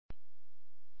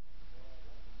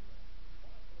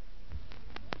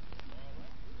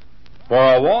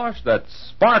For a wash that's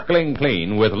sparkling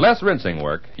clean with less rinsing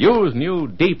work, use new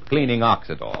deep cleaning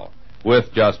Oxidol.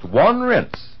 With just one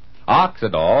rinse,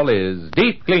 Oxidol is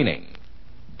deep cleaning.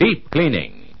 Deep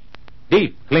cleaning.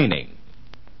 Deep cleaning.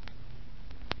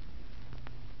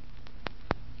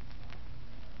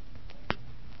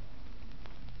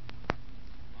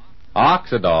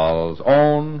 Oxidol's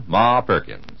own Ma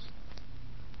Perkins.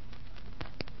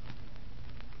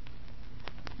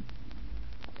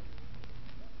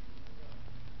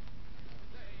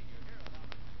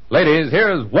 Ladies,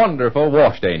 here's wonderful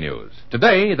wash day news.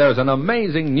 Today, there's an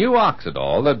amazing new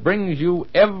Oxidol that brings you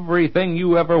everything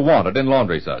you ever wanted in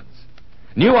laundry suds.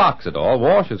 New Oxidol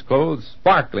washes clothes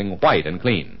sparkling white and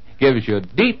clean. Gives you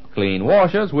deep clean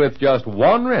washes with just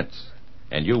one rinse.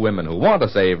 And you women who want to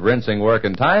save rinsing work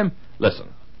and time, listen.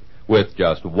 With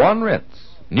just one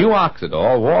rinse, new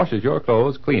Oxidol washes your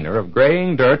clothes cleaner of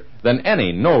graying dirt than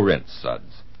any no-rinse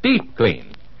suds. Deep clean.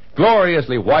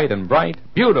 Gloriously white and bright,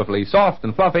 beautifully soft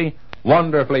and fluffy,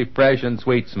 wonderfully fresh and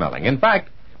sweet smelling. In fact,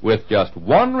 with just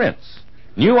one rinse,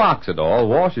 new Oxidol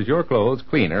washes your clothes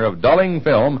cleaner of dulling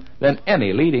film than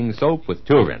any leading soap with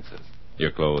two rinses.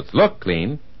 Your clothes look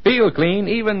clean, feel clean,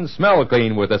 even smell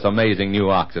clean with this amazing new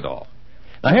Oxidol.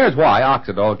 Now here's why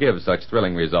Oxidol gives such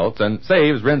thrilling results and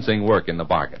saves rinsing work in the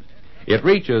bargain. It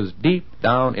reaches deep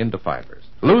down into fibers,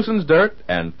 loosens dirt,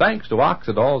 and thanks to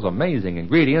Oxidol's amazing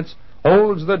ingredients,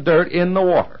 holds the dirt in the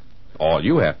water. All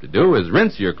you have to do is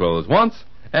rinse your clothes once,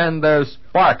 and they're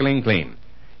sparkling clean.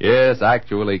 Yes,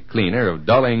 actually cleaner of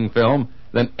dulling film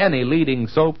than any leading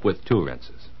soap with two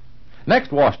rinses.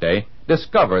 Next wash day,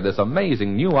 discover this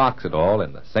amazing new Oxidol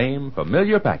in the same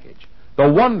familiar package.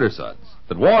 The Wonder Suds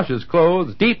that washes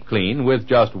clothes deep clean with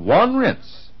just one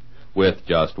rinse. With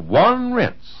just one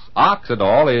rinse,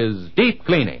 Oxidol is deep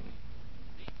cleaning.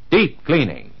 Deep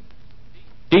cleaning.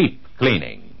 Deep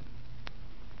cleaning.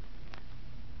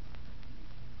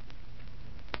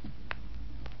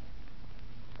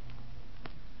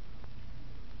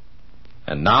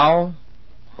 And now,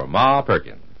 for Ma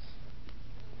Perkins.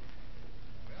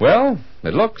 Well,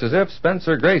 it looks as if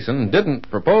Spencer Grayson didn't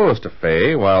propose to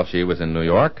Fay while she was in New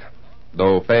York,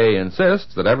 though Fay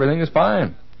insists that everything is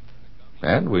fine.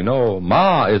 And we know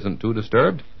Ma isn't too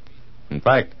disturbed. In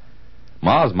fact,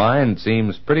 Ma's mind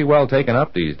seems pretty well taken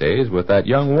up these days with that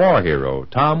young war hero,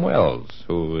 Tom Wells,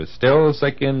 who is still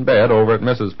sick in bed over at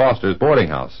Mrs. Foster's boarding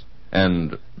house,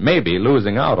 and maybe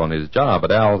losing out on his job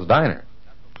at Al's Diner.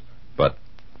 But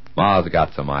Ma's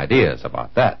got some ideas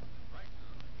about that.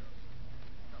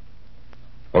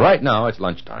 Well, right now it's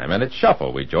lunchtime, and it's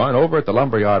Shuffle we join over at the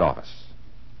lumberyard office.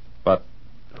 But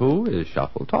who is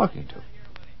Shuffle talking to?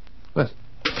 Listen.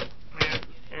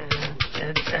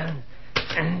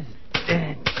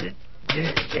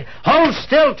 Hold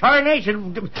still,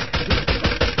 tarnation!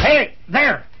 Hey,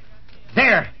 there!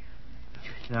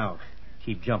 Now,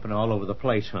 keep jumping all over the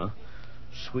place, huh?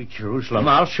 Sweet Jerusalem,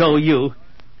 I'll show you.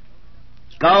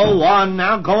 Go on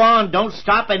now, go on. Don't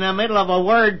stop in the middle of a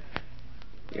word.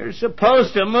 You're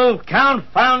supposed to move,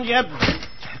 confound you.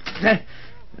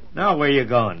 Now, where you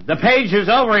going? The page is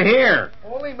over here.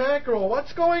 Holy mackerel,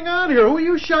 what's going on here? Who are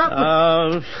you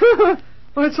shouting?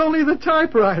 Well, it's only the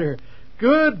typewriter.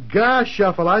 Good gosh,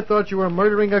 Shuffle, I thought you were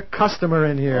murdering a customer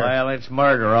in here. Well, it's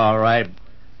murder, all right.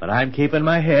 But I'm keeping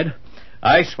my head.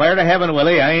 I swear to heaven,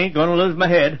 Willie, I ain't going to lose my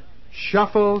head.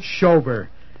 Shuffle Schober.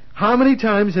 How many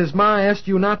times has Ma asked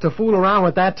you not to fool around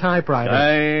with that typewriter?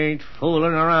 I ain't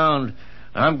fooling around.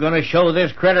 I'm going to show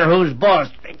this critter who's boss.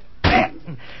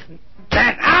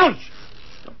 Ouch!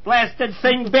 The blasted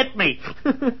thing bit me.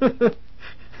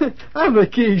 I'm the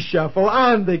keys, Shuffle.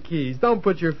 I'm the keys. Don't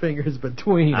put your fingers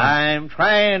between them. I'm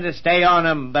trying to stay on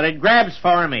them, but it grabs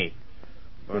for me.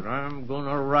 But I'm going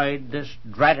to ride this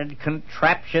dratted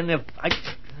contraption if I...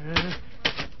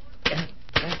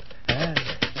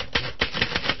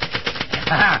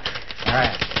 All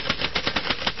right.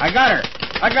 I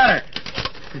got her.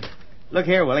 Look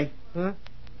here, Willie. Huh?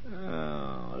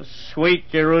 Oh, sweet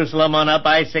Jerusalem on a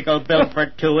bicycle built for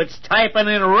two. It's typing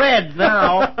in red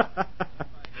now.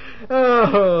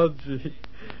 Oh, gee.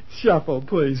 Shuffle,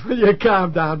 please. Will you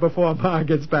calm down before Ma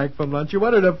gets back from lunch? You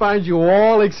want her to find you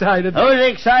all excited.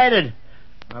 Who's excited?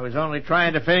 I was only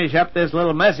trying to finish up this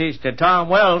little message to Tom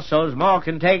Wells so his Ma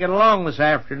can take it along this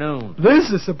afternoon. This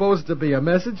is supposed to be a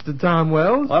message to Tom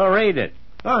Wells? Well, read it.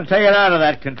 Go on, take it out of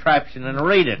that contraption and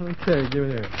read it. Okay, give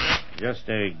it here. Just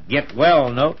a get well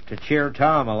note to cheer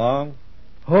Tom along.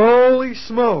 Holy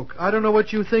smoke. I don't know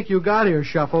what you think you got here,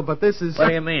 Shuffle, but this is... What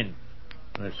do you mean?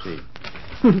 Let's see.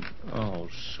 Oh,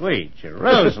 sweet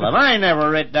Jerusalem. I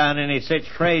never writ down any such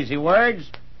crazy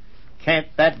words. Can't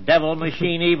that devil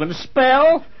machine even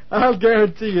spell? I'll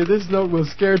guarantee you this note will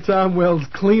scare Tom Wells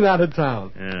clean out of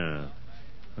town. Yeah.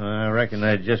 I reckon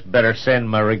I'd just better send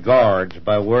my regards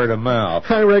by word of mouth.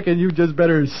 I reckon you just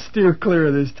better steer clear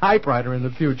of this typewriter in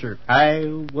the future. I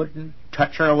wouldn't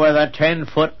touch her with a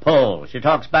 10-foot pole. She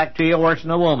talks back to you worse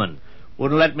than a woman.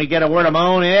 Wouldn't let me get a word of my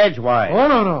own edgewise.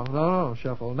 Oh, no,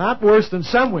 Shuffle. Not worse than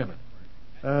some women.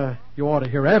 You ought to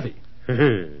hear Evie.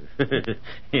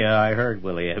 Yeah, I heard,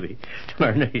 Willie Evie.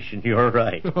 Darnation, you're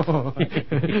right.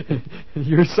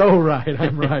 You're so right,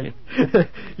 I'm right.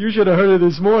 You should have heard her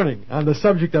this morning on the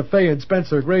subject of Fay and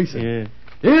Spencer Grayson. Yeah.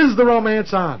 Is the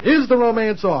romance on? Is the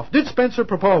romance off? Did Spencer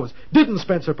propose? Didn't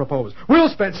Spencer propose? Will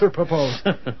Spencer propose?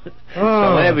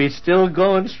 So Evie's still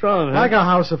going strong, huh? Like a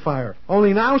house afire.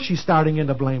 Only now she's starting in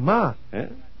to blame Ma. Huh?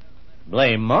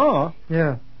 Blame Ma?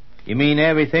 Yeah. You mean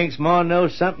Evie thinks Ma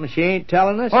knows something she ain't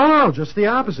telling us? Oh, no, just the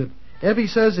opposite. Evie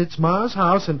says it's Ma's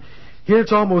house, and here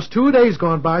it's almost 2 days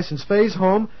gone by since Fay's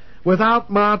home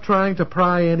without Ma trying to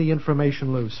pry any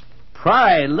information loose.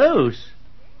 Pry loose?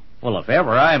 Well, if ever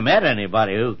I met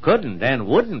anybody who couldn't and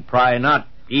wouldn't pry not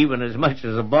even as much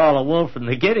as a ball of wool from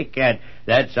the kitty cat,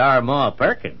 that's our Ma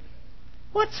Perkins.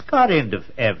 What's got into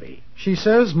Evie? She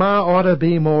says Ma ought to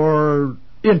be more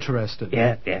interested.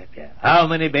 Yeah. How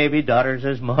many baby daughters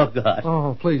has Ma got?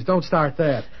 Oh, please, don't start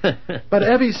that. But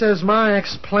Evie says Ma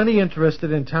acts plenty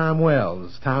interested in Tom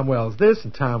Wells. Tom Wells this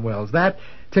and Tom Wells that,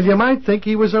 till you might think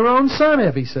he was her own son,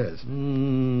 Evie says.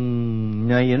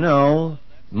 Now, you know,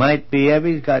 might be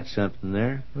Evie's got something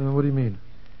there. What do you mean?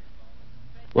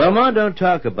 Well, Ma don't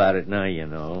talk about it now, you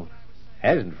know.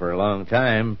 Hasn't for a long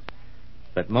time.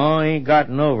 But Ma ain't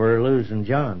gotten over losing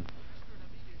John.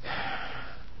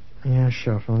 Yeah,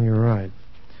 Shuffle, you're right.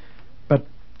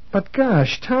 But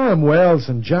gosh, Tom Wells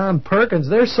and John Perkins,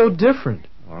 they're so different.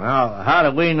 Well, how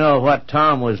do we know what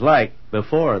Tom was like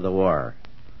before the war?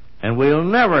 And we'll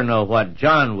never know what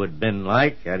John would have been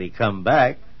like had he come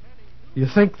back. You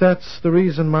think that's the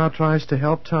reason Ma tries to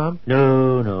help Tom?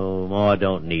 No, Ma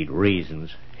don't need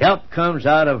reasons. Help comes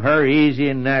out of her easy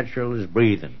and natural as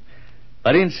breathing.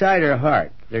 But inside her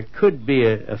heart, there could be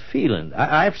a feeling.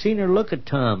 I've seen her look at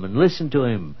Tom and listen to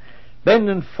him,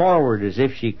 bending forward as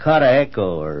if she caught an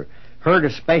echo or heard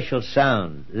a special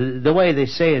sound. The way they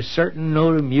say a certain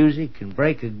note of music can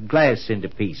break a glass into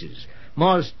pieces.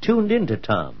 Ma's tuned into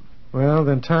Tom. Well,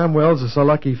 then Tom Wells is a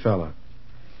lucky fella.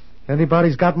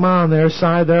 Anybody's got Ma on their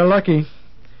side, they're lucky.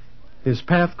 His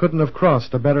path couldn't have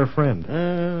crossed a better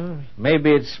friend.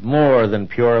 Maybe it's more than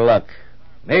pure luck.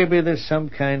 Maybe there's some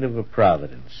kind of a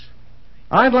providence.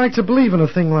 I'd like to believe in a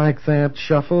thing like that,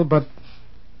 Shuffle, but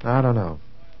I don't know.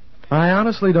 I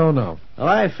honestly don't know. Well,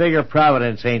 I figure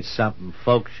providence ain't something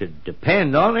folks should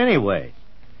depend on anyway.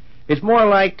 It's more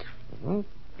like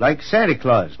Santa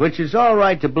Claus, which is all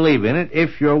right to believe in it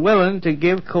if you're willing to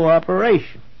give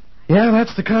cooperation. Yeah,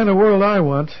 that's the kind of world I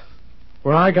want,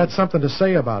 where I got something to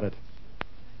say about it.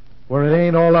 Where it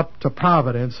ain't all up to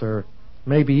providence or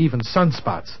maybe even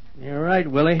sunspots. You're right,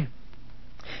 Willie.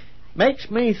 Makes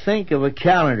me think of a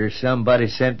calendar somebody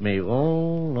sent me,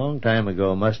 long time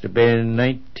ago. Must have been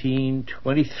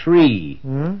 1923.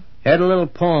 Had a little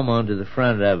poem onto the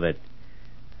front of it.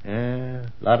 A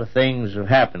lot of things have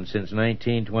happened since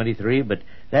 1923, but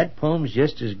that poem's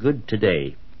just as good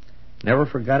today. Never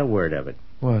forgot a word of it.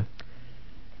 What?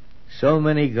 So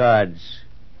many gods,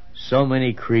 so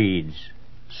many creeds,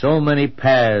 so many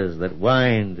paths that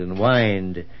wind and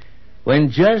wind,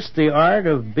 when just the art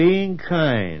of being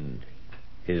kind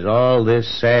is all this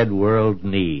sad world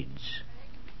needs.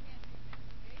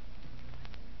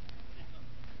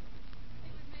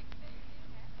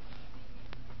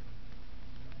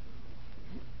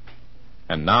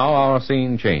 And now our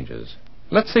scene changes.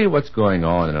 Let's see what's going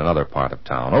on in another part of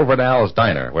town, over at Al's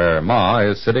Diner, where Ma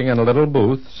is sitting in a little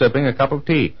booth sipping a cup of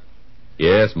tea.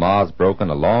 Yes, Ma's broken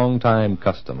a long-time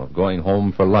custom of going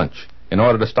home for lunch in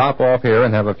order to stop off here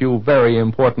and have a few very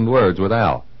important words with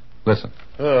Al. Listen.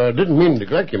 Didn't mean to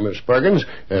neglect you, Miss Perkins.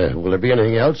 Will there be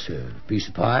anything else? A piece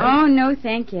of pie? Oh, no,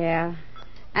 thank you, Al.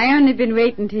 I only been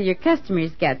waiting till your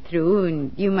customers got through,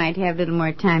 and you might have a little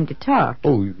more time to talk.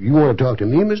 Oh, you want to talk to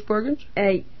me, Miss Perkins?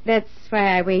 That's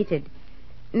why I waited.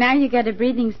 Now you got a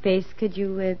breathing space. Could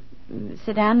you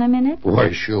sit down a minute?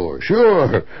 Why, sure.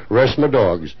 Rest my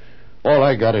dogs. All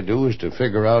I got to do is to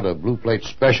figure out a blue plate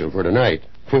special for tonight.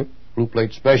 Blue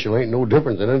plate special ain't no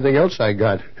different than anything else I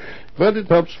got. But it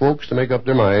helps folks to make up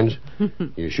their minds.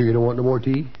 You sure you don't want no more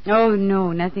tea? Oh,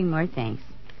 no, nothing more, thanks.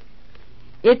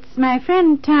 It's my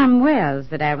friend Tom Wells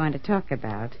that I want to talk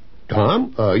about.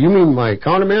 Tom? You mean my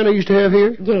counterman I used to have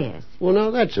here? Yes. Well,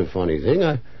 now, that's a funny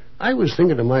thing. I was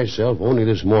thinking to myself only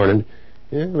this morning,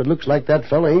 Yeah, it looks like that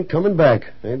fella ain't coming back.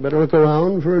 I'd better look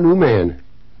around for a new man.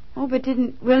 Oh, but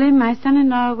didn't Willie, my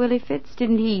son-in-law, Willie Fitz,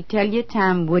 didn't he tell you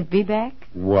Tom would be back?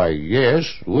 Why, yes,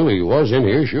 Willie was in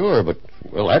here, sure, but,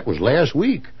 well, that was last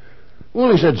week.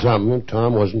 Willie said something.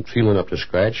 Tom wasn't feeling up to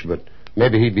scratch, but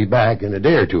maybe he'd be back in a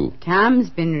day or two. Tom's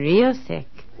been real sick.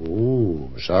 Oh,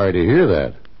 sorry to hear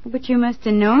that. But you must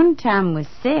have known Tom was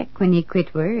sick when he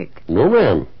quit work. No,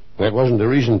 ma'am. That wasn't the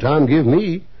reason Tom give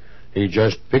me. He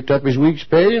just picked up his week's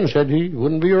pay and said he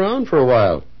wouldn't be around for a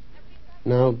while.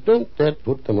 Now, don't that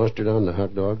put the mustard on the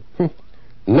hot dog?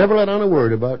 Never let on a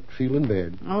word about feeling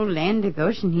bad. Oh, land of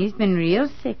Goshen, he's been real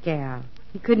sick, Al.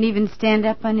 He couldn't even stand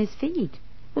up on his feet.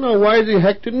 Well, now, why the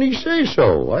heck didn't he say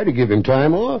so? I'd have given him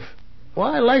time off.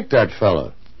 Why, I like that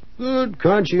fella. Good,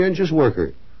 conscientious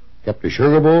worker. Kept the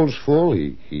sugar bowls full.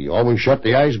 He always shut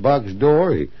the icebox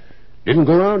door. He didn't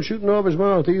go around shooting off his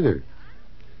mouth either.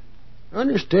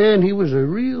 Understand, he was a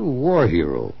real war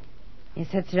hero. Yes,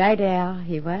 that's right, Al.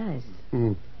 He was.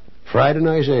 Fried a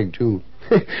nice egg, too.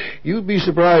 You'd be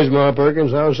surprised, Ma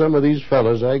Perkins, how some of these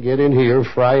fellas I get in here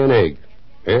fry an egg.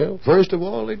 Well, first of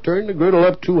all, they turn the griddle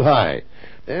up too high.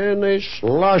 Then they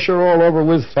slosh her all over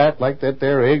with fat like that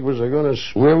there egg was going to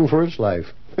swim for its life.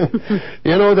 Then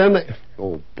they...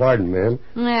 Oh, pardon, ma'am.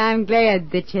 Well, I'm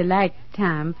glad that you like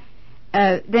Tom.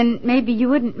 Then maybe you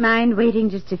wouldn't mind waiting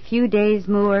just a few days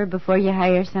more before you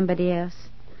hire somebody else?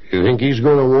 You think he's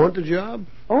going to want the job?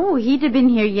 Oh, he'd have been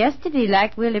here yesterday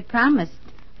like Willie promised,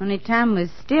 only Tom was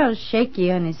still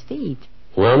shaky on his feet.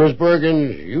 Well, Miss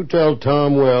Perkins, you tell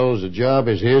Tom Wells the job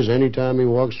is his any time he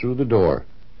walks through the door.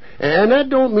 And that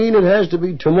don't mean it has to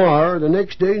be tomorrow or the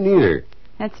next day, neither.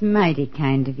 That's mighty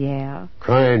kind of you, Al.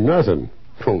 Kind nothing.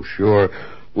 Oh, sure.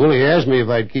 Willie asked me if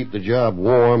I'd keep the job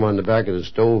warm on the back of the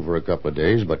stove for a couple of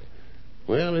days, but,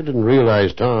 well, I didn't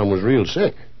realize Tom was real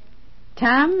sick.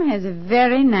 Tom has a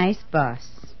very nice boss.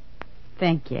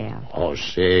 Thank you, Al. Oh,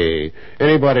 say,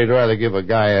 anybody'd rather give a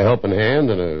guy a helping hand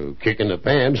than a kick in the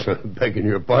pants. Begging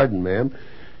your pardon, ma'am.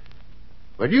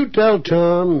 But you tell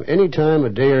Tom any time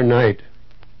of day or night,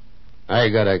 I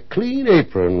got a clean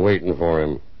apron waiting for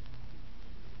him.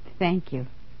 Thank you.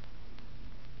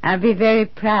 I'll be very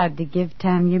proud to give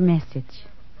Tom your message.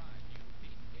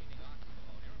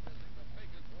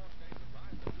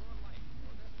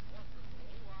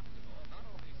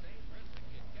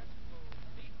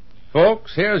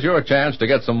 Folks, here's your chance to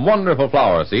get some wonderful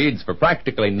flower seeds for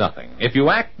practically nothing. If you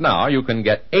act now, you can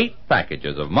get 8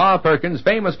 packages of Ma Perkins'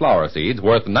 famous flower seeds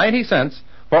worth 90 cents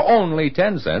for only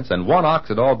 10 cents and 1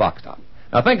 Oxidol box top.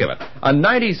 Now think of it, a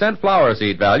 90-cent flower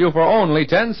seed value for only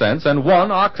 10 cents and 1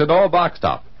 Oxidol box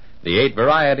top. The 8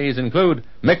 varieties include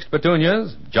mixed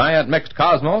petunias, giant mixed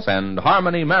cosmos, and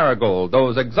harmony marigold,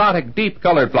 those exotic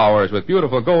deep-colored flowers with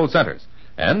beautiful gold centers,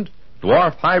 and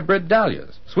dwarf hybrid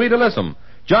dahlias, sweet alyssum,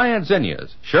 giant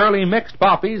zinnias, Shirley mixed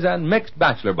poppies, and mixed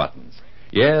bachelor buttons.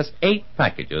 Yes, 8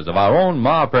 packages of our own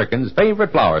Ma Perkins'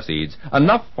 favorite flower seeds,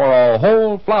 enough for a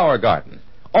whole flower garden,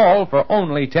 all for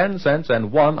only 10 cents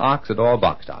and 1 Oxidol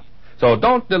box top. So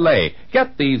don't delay.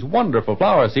 Get these wonderful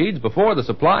flower seeds before the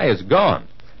supply is gone.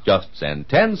 Just send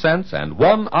 10 cents and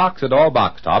 1 Oxidol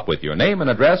box top with your name and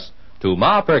address to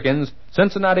Ma Perkins,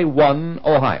 Cincinnati 1,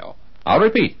 Ohio. I'll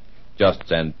repeat. Just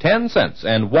send 10 cents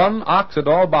and 1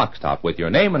 Oxidol box top with your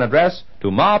name and address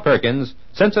to Ma Perkins,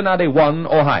 Cincinnati 1,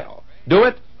 Ohio. Do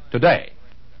it today.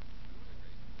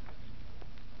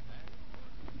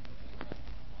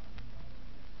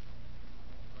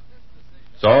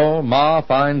 So Ma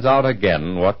finds out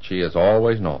again what she has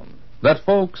always known, that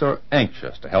folks are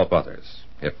anxious to help others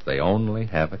if they only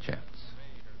have a chance.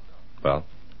 Well,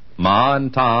 Ma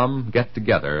and Tom get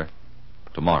together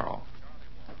tomorrow.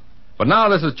 But now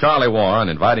this is Charlie Warren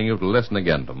inviting you to listen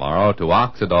again tomorrow to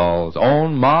Oxidol's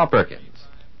own Ma Perkins.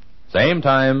 Same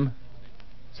time,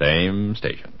 same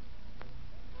station.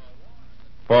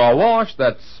 For a wash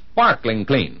that's sparkling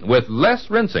clean with less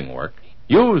rinsing work,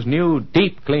 use new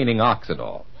deep cleaning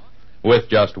Oxidol. With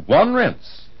just 1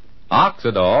 rinse,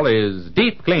 Oxidol is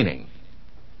deep cleaning.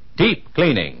 Deep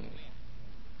cleaning.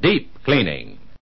 Deep cleaning.